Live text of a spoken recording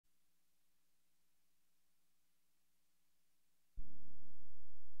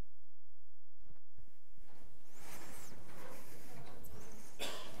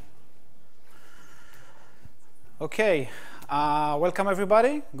Okay, welcome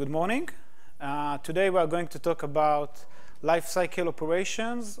everybody. Good morning. Today we are going to talk about lifecycle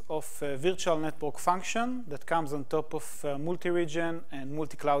operations of a virtual network function that comes on top of a multi-region and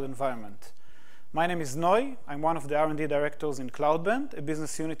multi-cloud environment. My name is Noy. I'm one of the R&D directors in Cloudband, a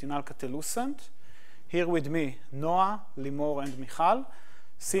business unit in Alcatel-Lucent. Here with me, Noah, Limor, and Michal,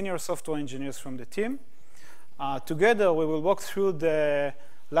 senior software engineers from the team. Together, we will walk through the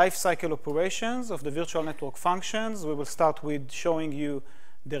lifecycle operations of the virtual network functions. We will start with showing you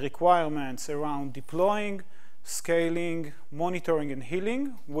the requirements around deploying, scaling, monitoring, and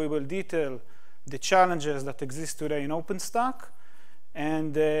healing. We will detail the challenges that exist today in OpenStack,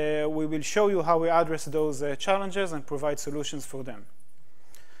 and we will show you how we address those challenges and provide solutions for them.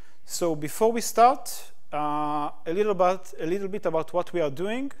 So before we start, a little bit about what we are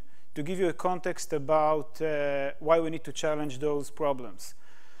doing to give you a context about why we need to challenge those problems.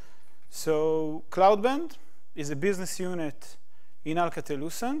 So Cloudband is a business unit in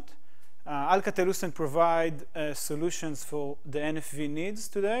Alcatel-Lucent. Alcatel-Lucent provide solutions for the NFV needs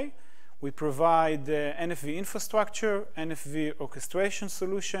today. We provide NFV infrastructure, NFV orchestration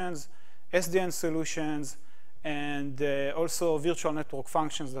solutions, SDN solutions, and also virtual network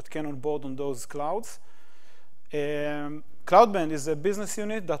functions that can onboard on those clouds. Cloudband is a business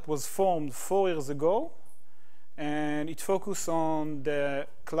unit that was formed 4 years ago, and it focuses on the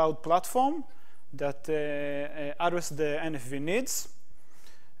cloud platform that address the NFV needs.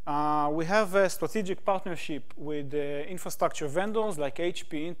 We have a strategic partnership with infrastructure vendors like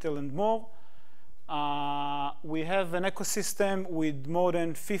HP, Intel, and more. We have an ecosystem with more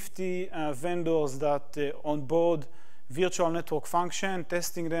than 50 vendors that onboard virtual network function,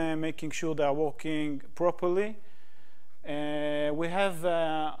 testing them, making sure they are working properly. We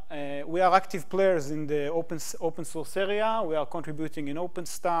are active players in the open source area. We are contributing in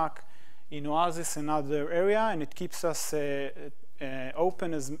OpenStack, in Oasis, and other area, and it keeps us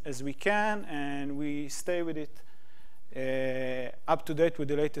open as we can, and we stay with it up to date with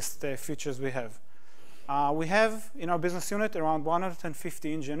the latest features we have. We have in our business unit around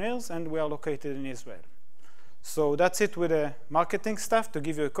 150 engineers, and we are located in Israel. So that's it with the marketing stuff to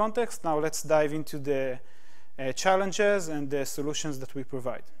give you a context. Now let's dive into the challenges and the solutions that we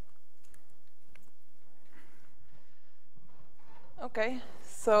provide. Okay,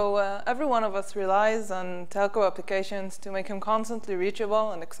 so every one of us relies on telco applications to make them constantly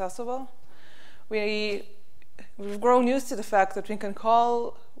reachable and accessible. We've grown used to the fact that we can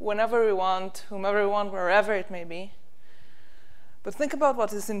call whenever we want, whomever we want, wherever it may be. But think about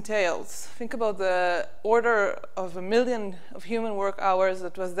what this entails. Think about the order of 1 million of human work hours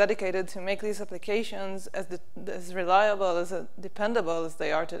that was dedicated to make these applications as reliable, as dependable as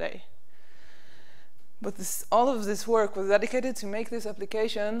they are today. But all of this work was dedicated to make this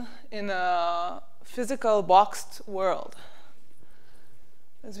application in a physical boxed world.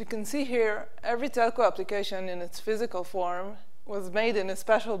 As we can see here, every telco application in its physical form was made in a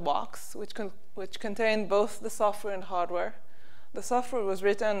special box, which contained both the software and hardware. The software was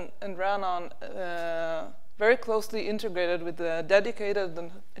written and ran on very closely integrated with the dedicated and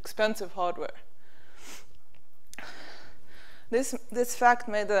expensive hardware. This fact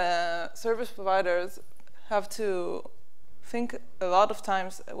made the service providers have to think a lot of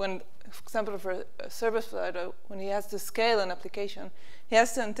times when, for example, for a service provider, when he has to scale an application, he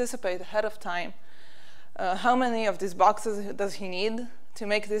has to anticipate ahead of time how many of these boxes does he need to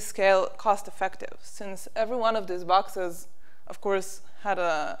make this scale cost effective, since every one of these boxes of course, had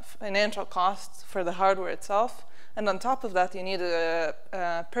a financial cost for the hardware itself. And on top of that, you need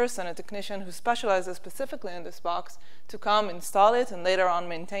a person, a technician, who specializes specifically in this box to come install it and later on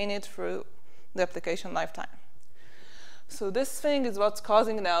maintain it through the application lifetime. So this thing is what's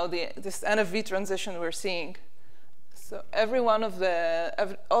causing now this NFV transition we're seeing. So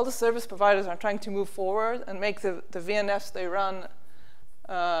all the service providers are trying to move forward and make the VNFs they run,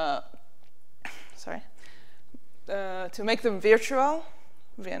 to make them virtual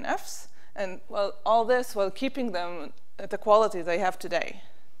VNFs, and all this while keeping them at the quality they have today.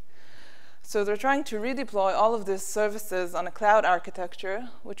 So they're trying to redeploy all of these services on a cloud architecture,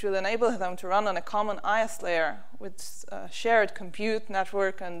 which will enable them to run on a common IaaS layer with shared compute,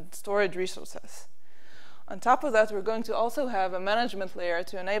 network, and storage resources. On top of that, we're going to also have a management layer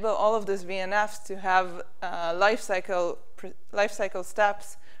to enable all of these VNFs to have lifecycle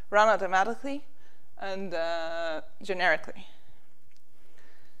steps run automatically and generically.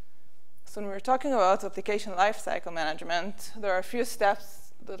 So when we're talking about application lifecycle management, there are a few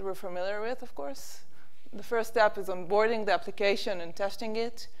steps that we're familiar with, of course. The first step is onboarding the application and testing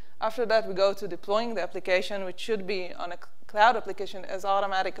it. After that, we go to deploying the application, which should be on a cloud application as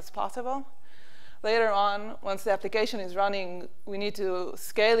automatic as possible. Later on, once the application is running, we need to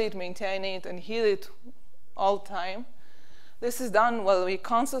scale it, maintain it, and heal it all the time. This is done while we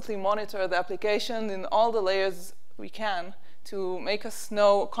constantly monitor the application in all the layers we can to make us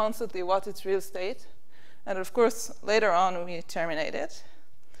know constantly what its real state. And of course, later on, we terminate it.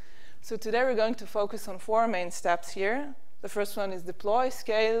 So today, we're going to focus on 4 main steps here. The first one is deploy,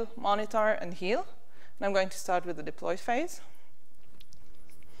 scale, monitor, and heal. And I'm going to start with the deploy phase.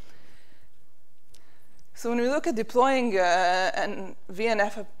 So when we look at deploying a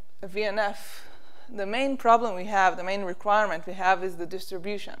VNF, the main problem we have, the main requirement we have is the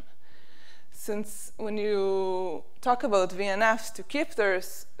distribution. Since when you talk about VNFs, to keep their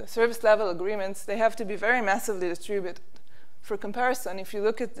service level agreements, they have to be very massively distributed. For comparison, if you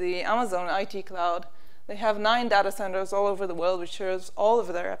look at the Amazon IT cloud, they have 9 data centers all over the world, which serves all of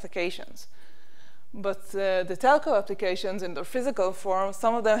their applications. But the telco applications in their physical form,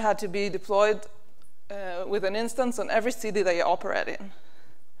 some of them had to be deployed with an instance on every city they operate in.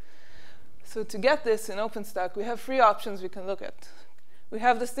 So to get this in OpenStack, we have 3 options we can look at. We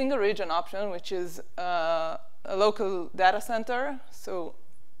have the single region option, which is a local data center, so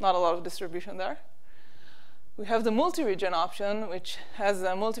not a lot of distribution there. We have the multi-region option, which has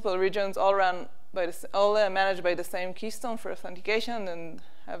multiple regions all managed by the same keystone for authentication and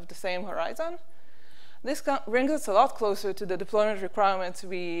have the same horizon. This brings us a lot closer to the deployment requirements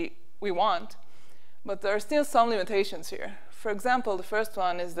we want. But there are still some limitations here. For example, the first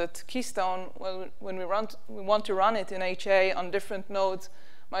one is that Keystone, when we want to run it in HA on different nodes,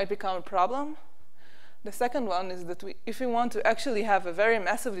 might become a problem. The second one is that if we want to actually have a very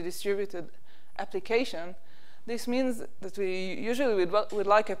massively distributed application, this means that we usually would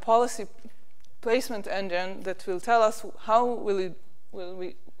like a policy placement engine that will tell us how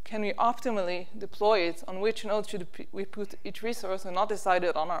can we optimally deploy it, on which node should we put each resource, and not decide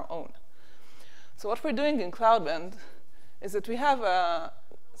it on our own. So what we're doing in Cloudbend is that we have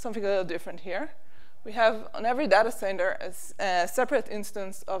something a little different here. We have on every data center a separate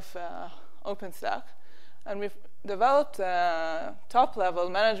instance of OpenStack. And we've developed a top-level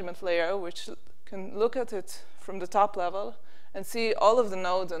management layer which can look at it from the top level and see all of the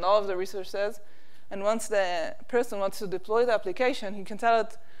nodes and all of the resources. And once the person wants to deploy the application, he can tell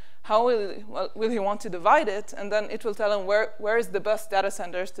it how will he want to divide it, and then it will tell him where is the best data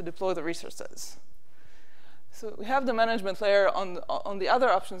centers to deploy the resources. So we have the management layer on the other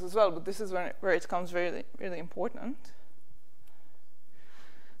options as well, but this is where it becomes really, really important.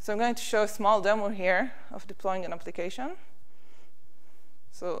 So I'm going to show a small demo here of deploying an application.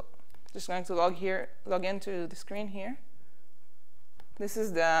 So just going to log into the screen here. This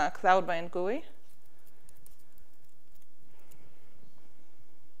is the Cloudbend GUI.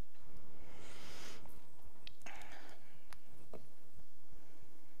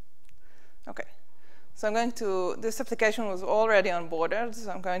 Okay. So I'm going to, this application was already onboarded,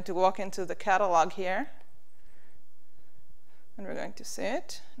 so I'm going to walk into the catalog here. And we're going to see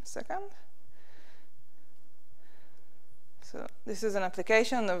it in a second. So this is an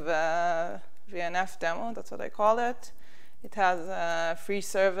application of a VNF demo, that's what I call it. It has 3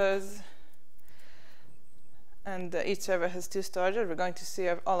 servers, and each server has 2 storages. We're going to see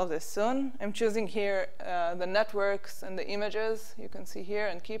all of this soon. I'm choosing here the networks and the images you can see here,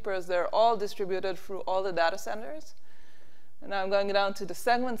 and keepers. They're all distributed through all the data centers. And now I'm going down to the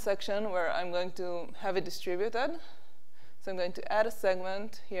segment section where I'm going to have it distributed. So I'm going to add a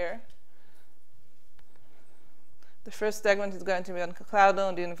segment here. The first segment is going to be on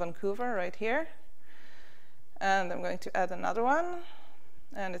Cloudbend in Vancouver, right here. And I'm going to add another one,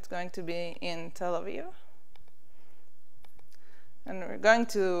 and it's going to be in Tel Aviv. And we're going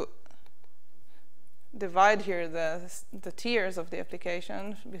to divide here the tiers of the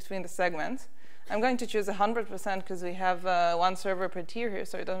application between the segments. I'm going to choose 100% because we have 1 server per tier here,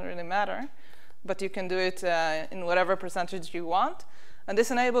 so it doesn't really matter. But you can do it in whatever percentage you want. And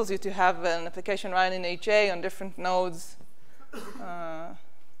this enables you to have an application run in HA on different nodes. So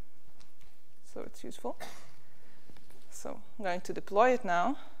it's useful. So I'm going to deploy it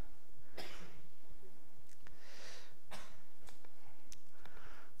now.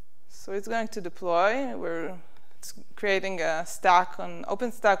 So it's going to deploy. It's creating a stack on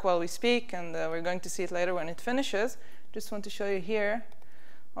OpenStack while we speak, and we're going to see it later when it finishes. Just want to show you here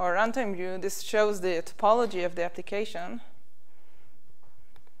our runtime view. This shows the topology of the application.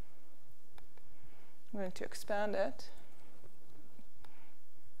 I'm going to expand it.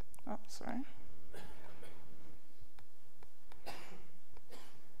 Oh, sorry.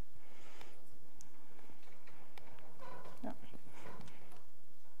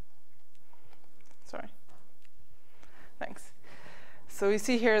 Sorry. Thanks. So we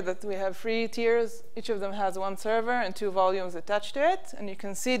see here that we have 3 tiers. Each of them has 1 server and 2 volumes attached to it. And you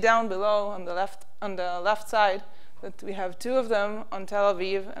can see down below on the left side that we have 2 of them on Tel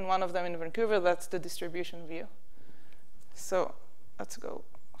Aviv and 1 of them in Vancouver. That's the distribution view. So let's go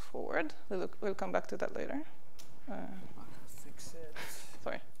forward. We'll come back to that later. Fix it.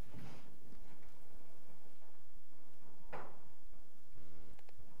 Sorry.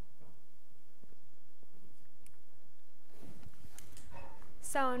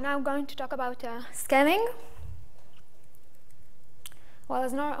 So now I'm going to talk about scaling. Well,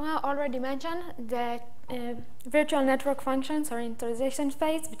 as Noah already mentioned, the virtual network functions are in transition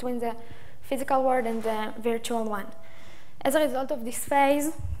phase between the physical world and the virtual one. As a result of this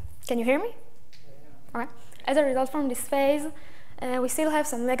phase, can you hear me? Yeah. All right. As a result from this phase, we still have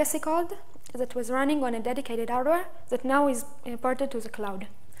some legacy code that was running on a dedicated hardware that now is ported to the cloud.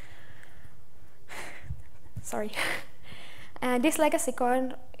 Sorry. This legacy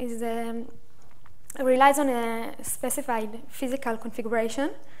code is, relies on a specified physical configuration,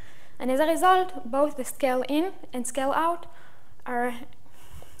 and as a result, both the scale in and scale out are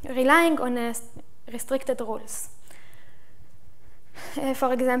relying on restricted rules.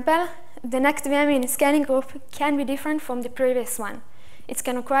 For example, the next VM in a scaling group can be different from the previous one. It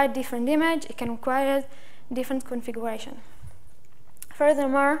can require different image, it can require different configuration.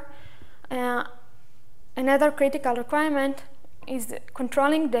 Furthermore, another critical requirement is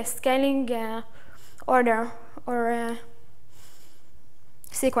controlling the scaling order or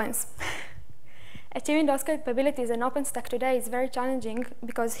sequence. Achieving those capabilities in OpenStack today is very challenging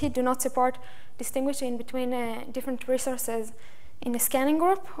because he do not support distinguishing between different resources in a scaling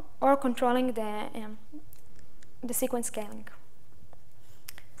group or controlling the sequence scaling.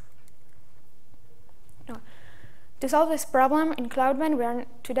 To solve this problem in Cloudman, we are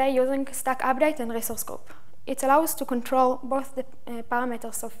today using stack update and resource group. It allows to control both the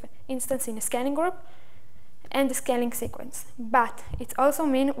parameters of instance in a scaling group and the scaling sequence. But it also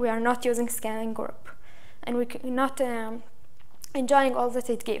means we are not using scaling group, and we cannot enjoying all that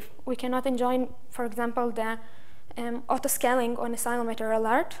it gives. We cannot enjoy, for example, the auto scaling on a cyanometer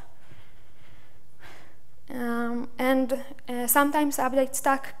alert. Sometimes update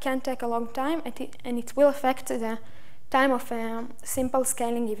stack can take a long time, and it will affect the time of a simple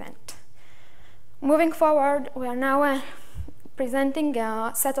scaling event. Moving forward, we are now presenting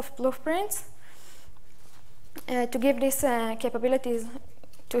a set of blueprints to give these capabilities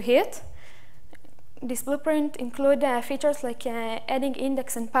to hit. This blueprint includes features like adding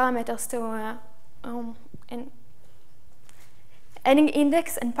index and parameters to adding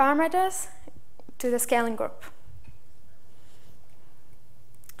index and parameters to the scaling group.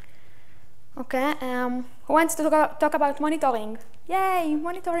 Okay, who wants to talk about monitoring? Yay,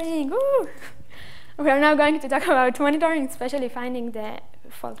 monitoring! Woo! We are now going to talk about monitoring, especially finding the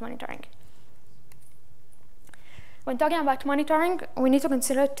fault monitoring. When talking about monitoring, we need to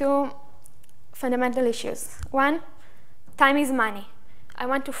consider 2 fundamental issues. 1, time is money. I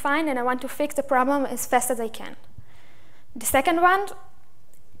want to find and I want to fix the problem as fast as I can. The second one,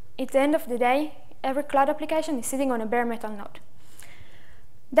 at the end of the day, every cloud application is sitting on a bare metal node.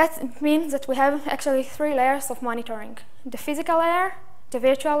 That means that we have actually 3 layers of monitoring: the physical layer, the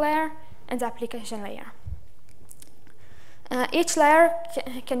virtual layer, and the application layer. Each layer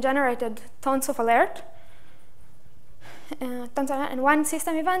can generate tons of alerts, and one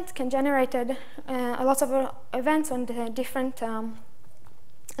system event can generate a lot of events on the different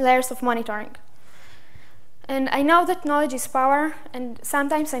layers of monitoring. And I know that knowledge is power, and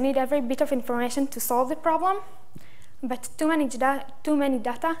sometimes I need every bit of information to solve the problem, but too many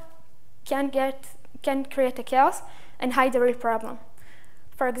data can create a chaos and hide the real problem.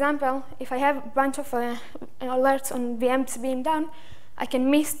 For example, if I have a bunch of alerts on VMs being down, I can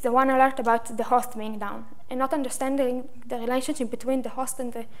miss the one alert about the host being down, and not understanding the relationship between the host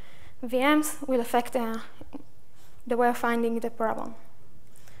and the VMs will affect the way of finding the problem.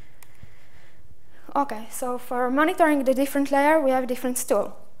 Okay, so for monitoring the different layer, we have different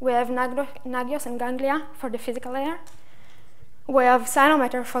tools. We have Nagios and Ganglia for the physical layer. We have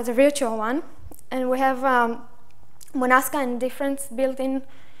Cyanometer for the virtual one, and we have Monasca and different built-in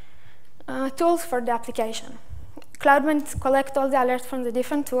tools for the application. Cloudman collects all the alerts from the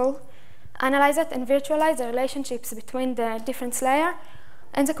different tools, analyze it, and virtualize the relationships between the different layers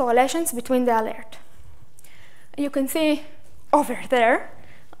and the correlations between the alert. You can see over there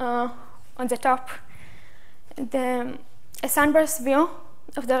on the top a sunburst view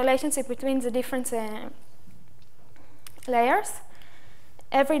of the relationship between the different layers.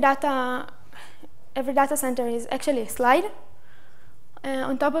 Every data center is actually a slide.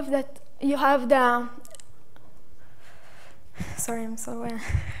 On top of that, you have Sorry, I'm so...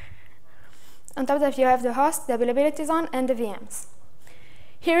 On top of that, you have the host, the availability zone, and the VMs.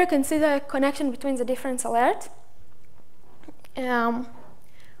 Here you can see the connection between the different alerts.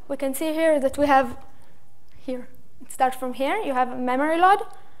 We can see here that we have, here, it starts from here, you have a memory load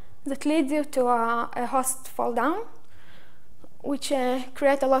that leads you to a host fall down, which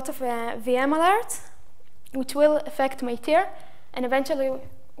create a lot of VM alerts, which will affect my tier, and eventually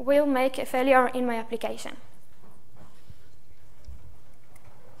will make a failure in my application.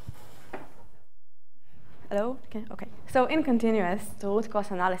 Hello? Okay. So in continuous to root cause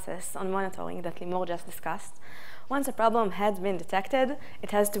analysis on monitoring that Limor just discussed, once a problem has been detected,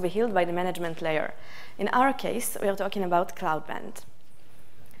 it has to be healed by the management layer. In our case, we are talking about cloud-band.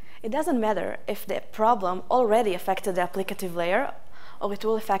 It doesn't matter if the problem already affected the applicative layer or it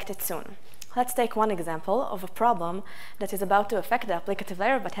will affect it soon. Let's take one example of a problem that is about to affect the applicative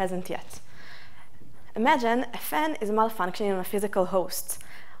layer but hasn't yet. Imagine a fan is malfunctioning on a physical host.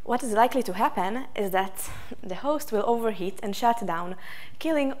 What is likely to happen is that the host will overheat and shut down,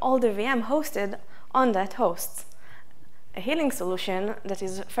 killing all the VM hosted on that host. A healing solution that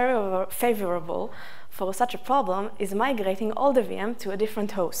is favorable for such a problem is migrating all the VM to a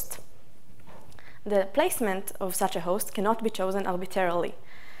different host. The placement of such a host cannot be chosen arbitrarily.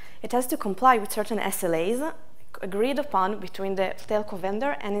 It has to comply with certain SLAs agreed upon between the telco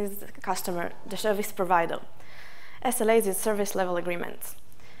vendor and his customer, the service provider. SLAs is service level agreements.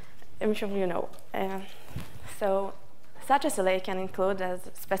 I'm sure you know. So such SLA can include, as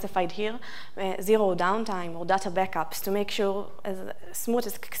specified here, zero downtime or data backups to make sure as smooth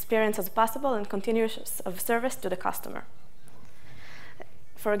as experience as possible and continuous of service to the customer.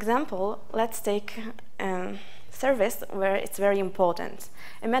 For example, let's take service where it's very important.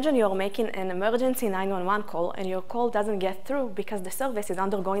 Imagine you're making an emergency 911 call and your call doesn't get through because the service is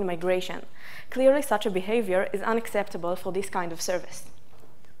undergoing migration. Clearly, such a behavior is unacceptable for this kind of service.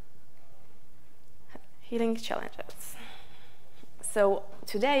 Healing challenges. So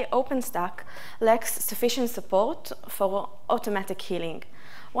today, OpenStack lacks sufficient support for automatic healing.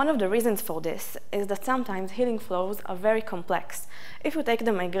 One of the reasons for this is that sometimes healing flows are very complex. If we take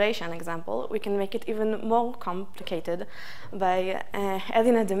the migration example, we can make it even more complicated by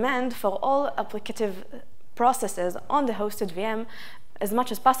adding a demand for all applicative processes on the hosted VM as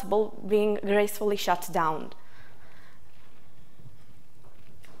much as possible being gracefully shut down.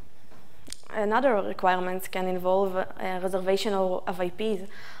 Another requirements can involve reservation of IPs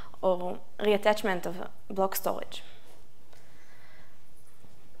or reattachment of block storage.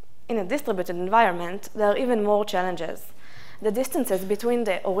 In a distributed environment, there are even more challenges. The distances between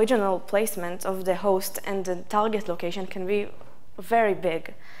the original placement of the host and the target location can be very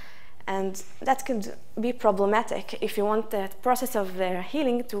big. And that could be problematic if you want the process of the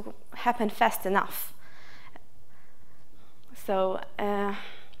healing to happen fast enough. So,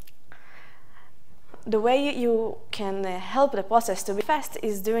 the way you can help the process to be fast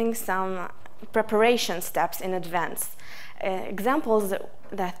is doing some preparation steps in advance. Examples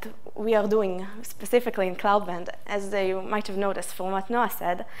that we are doing specifically in cloud-band, as you might have noticed from what Noah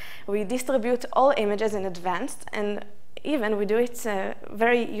said, we distribute all images in advance, and even we do it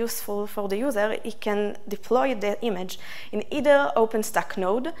very useful for the user. He can deploy the image in either OpenStack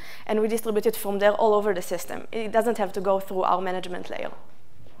node, and we distribute it from there all over the system. It doesn't have to go through our management layer.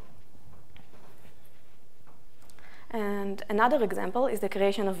 And another example is the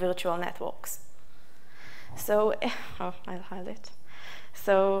creation of virtual networks. So, oh, I'll hide it.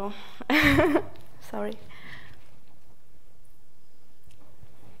 So, sorry.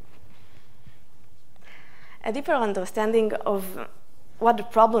 A deeper understanding of what the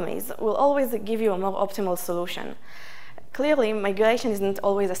problem is will always give you a more optimal solution. Clearly, migration isn't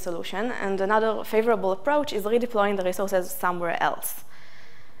always a solution, and another favorable approach is redeploying the resources somewhere else.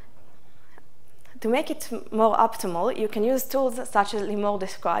 To make it more optimal, you can use tools such as Limor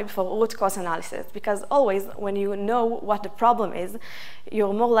described for root cause analysis, because always when you know what the problem is,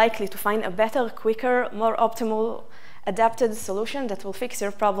 you're more likely to find a better, quicker, more optimal, adapted solution that will fix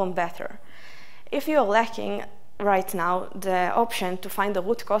your problem better. If you're lacking right now the option to find the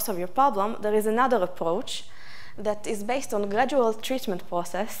root cause of your problem, there is another approach that is based on a gradual treatment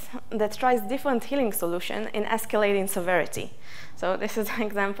process that tries different healing solutions in escalating severity. So this is an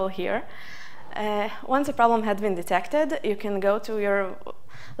example here. Once a problem had been detected, you can go to your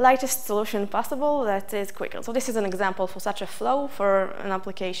lightest solution possible that is quicker. So this is an example for such a flow for an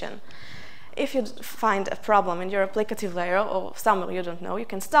application. If you find a problem in your applicative layer or somewhere you don't know, you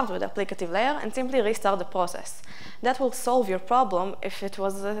can start with the applicative layer and simply restart the process. That will solve your problem if it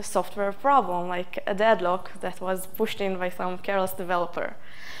was a software problem, like a deadlock that was pushed in by some careless developer.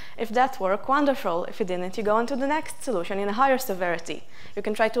 If that worked, wonderful. If it didn't, you go on to the next solution in a higher severity. You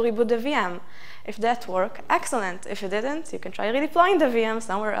can try to reboot the VM. If that worked, excellent. If it didn't, you can try redeploying the VM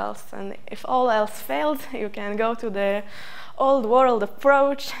somewhere else. And if all else failed, you can go to the old world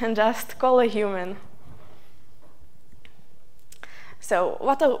approach and just call a human. So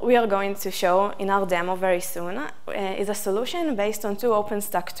what we are going to show in our demo very soon is a solution based on two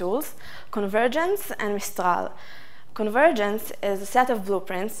OpenStack tools, Convergence and Mistral. Convergence is a set of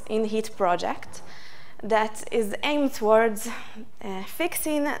blueprints in Heat project that is aimed towards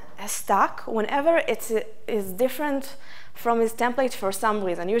fixing a stack whenever it is different from its template for some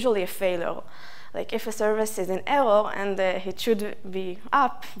reason, usually a failure. Like if a service is in error and it should be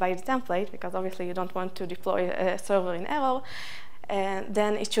up by the template, because obviously you don't want to deploy a server in error,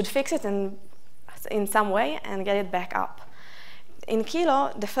 then it should fix it in some way and get it back up. In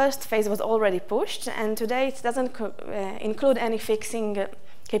Kilo, the first phase was already pushed, and today it doesn't include any fixing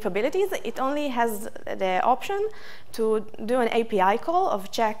capabilities. It only has the option to do an API call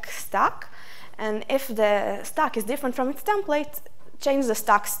of check stack, and if the stack is different from its template, change the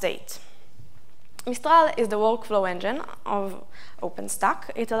stack state. Mistral is the workflow engine of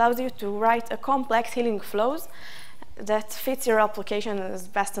OpenStack. It allows you to write a complex healing flows that fits your application as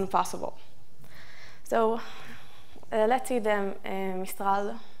best as possible. So let's see the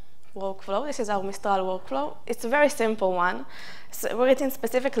Mistral workflow. This is our Mistral workflow. It's a very simple one. It's written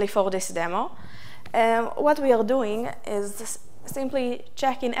specifically for this demo. What we are doing is simply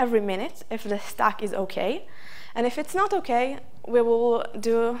checking every minute if the stack is OK. And if it's not OK, we will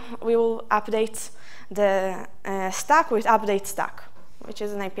update the stack with update stack, which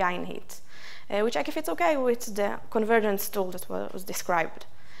is an API in Heat. We check if it's OK with the convergence tool that was described.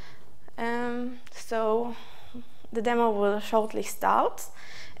 So the demo will shortly start,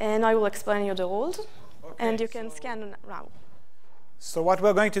 and I will explain you the rules, and you can scan now. So what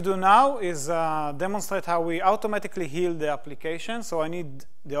we're going to do now is demonstrate how we automatically heal the application. So I need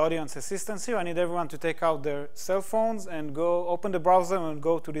the audience assistance here. I need everyone to take out their cell phones and go open the browser and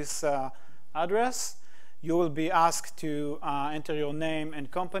go to this address. You will be asked to enter your name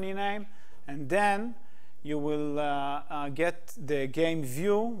and company name, and then you will get the game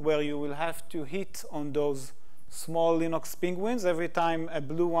view where you will have to hit on those small Linux penguins. Every time a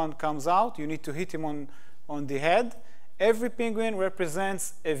blue one comes out, you need to hit him on the head. Every penguin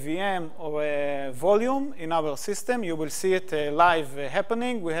represents a VM or a volume in our system. You will see it live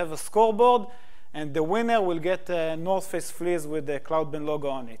happening. We have a scoreboard, and the winner will get a North Face fleece with the CloudBen logo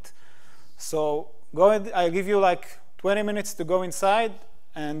on it. So go ahead. I'll give you like 20 minutes to go inside,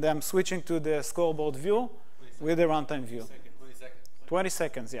 and I'm switching to the scoreboard view with the runtime view. 20 seconds. 20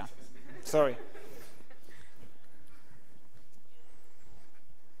 seconds, yeah. Sorry.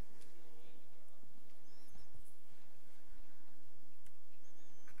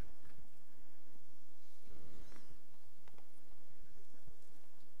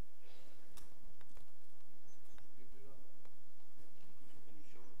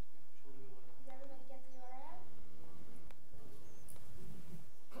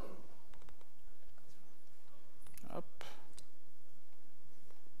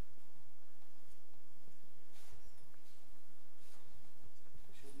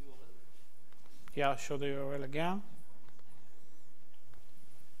 Yeah, I'll show the URL again.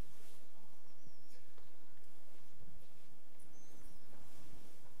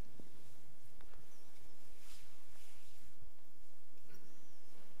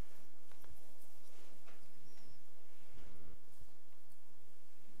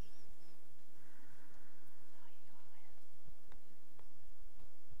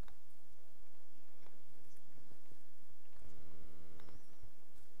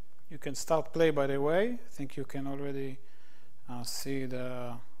 You can start play, by the way. I think you can already see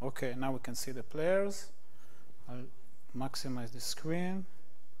the, okay, now we can see the players. I'll maximize the screen.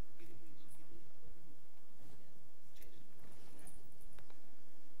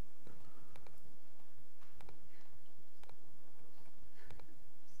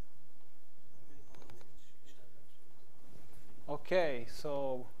 Okay,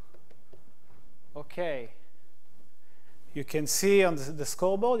 so, okay. You can see on the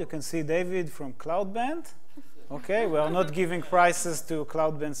scoreboard, you can see David from CloudBen. Okay, we are not giving prizes to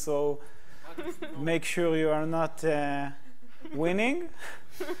CloudBen, so make sure you are not winning.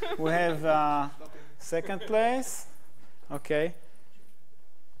 We have second place. Okay.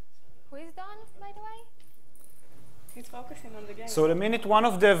 Who is done, by the way? He's focusing on the game. So the minute one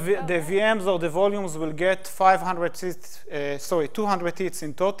of the VMs or the volumes will get 200 hits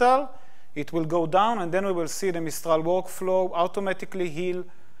in total, it will go down, and then we will see the Mistral workflow automatically heal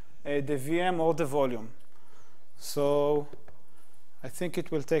the VM or the volume. So I think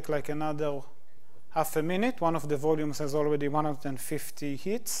it will take like another half a minute. One of the volumes has already 150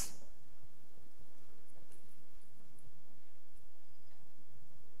 hits.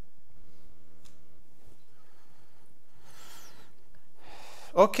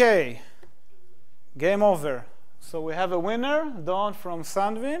 Okay, game over. So we have a winner, Dawn from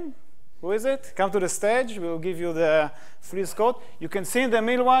Sandvin. Who is it? Come to the stage. We'll give you the freeze code. You can see in the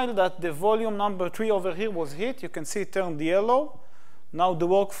meanwhile that the volume number 3 over here was hit. You can see it turned yellow. Now the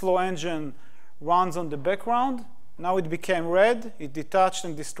workflow engine runs on the background. Now it became red. It detached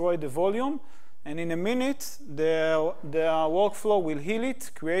and destroyed the volume. And in a minute, the workflow will heal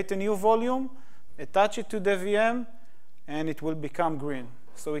it, create a new volume, attach it to the VM, and it will become green.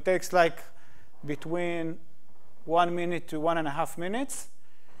 So it takes like between 1 minute to 1.5 minutes.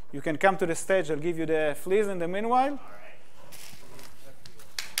 You can come to the stage. I'll give you the fleas in the meanwhile.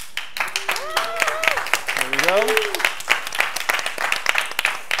 There we go.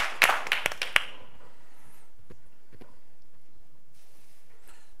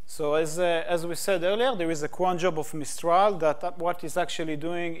 So as we said earlier, there is a cron job of Mistral that what it's actually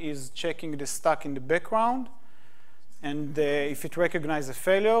doing is checking the stack in the background. And if it recognizes a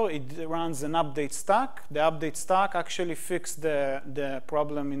failure, it runs an update stack. The update stack actually fixed the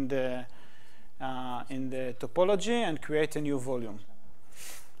problem in the topology and create a new volume.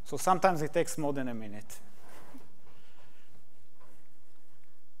 So sometimes it takes more than a minute.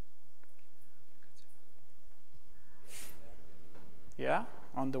 Yeah,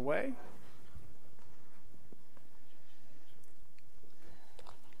 on the way.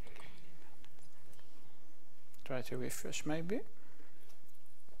 Try to refresh maybe.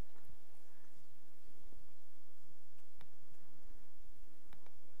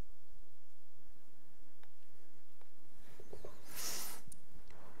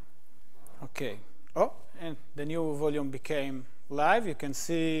 Okay. Oh, and the new volume became live. You can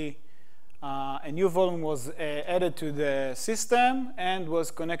see a new volume was added to the system and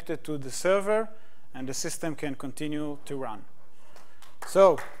was connected to the server, and the system can continue to run.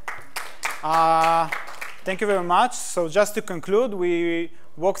 So, thank you very much. So just to conclude, we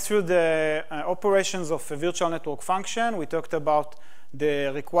walked through the operations of a virtual network function. We talked about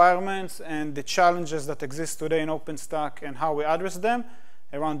the requirements and the challenges that exist today in OpenStack and how we address them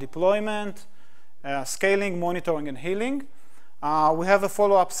around deployment, scaling, monitoring, and healing. We have a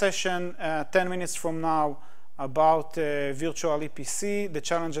follow-up session 10 minutes from now about virtual EPC, the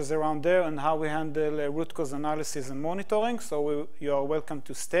challenges around there, and how we handle root cause analysis and monitoring. So you are welcome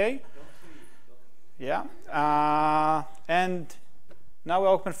to stay. Yeah. And now we're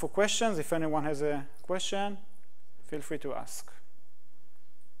open for questions. If anyone has a question, feel free to ask.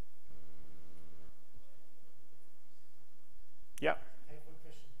 Yeah. I have one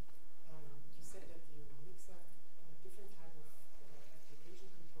question. You said that you mix up different type of application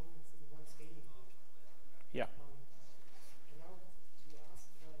components in one scaling group. Yeah. And now to ask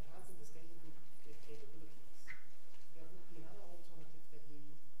for enhancing the scaling group capabilities, there would be another alternative that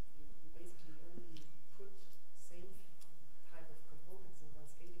you basically only put same type of components in one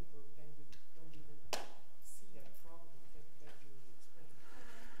scaling group, then you don't even see that problem that you explained.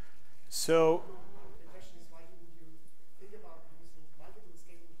 So. The question is, why didn't you think about using multiple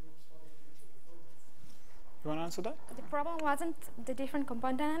scaling groups for individual components? You want to answer that? The problem wasn't the different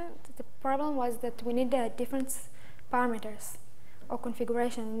component. The problem was that we need different parameters or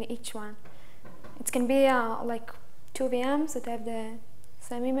configuration in each one. It can be like 2 VMs that have the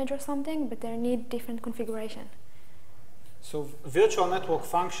same image or something, but they need different configuration. So virtual network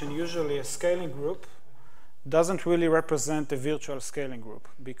function, usually a scaling group, doesn't really represent a virtual scaling group,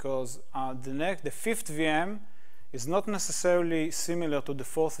 because the 5th VM is not necessarily similar to the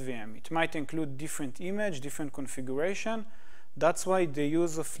 4th VM. It might include different image, different configuration. That's why the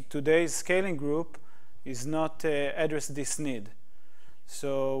use of today's scaling group is not address this need.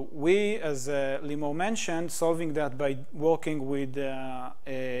 So we, as Limor mentioned, solving that by working with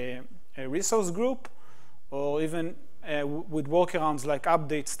a resource group, or even with workarounds like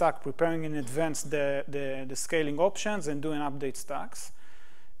update stack, preparing in advance the scaling options and doing update stacks.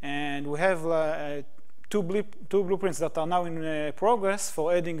 And we have two blueprints that are now in progress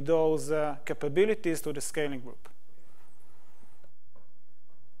for adding those capabilities to the scaling group.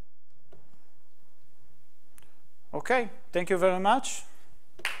 Okay, thank you very much.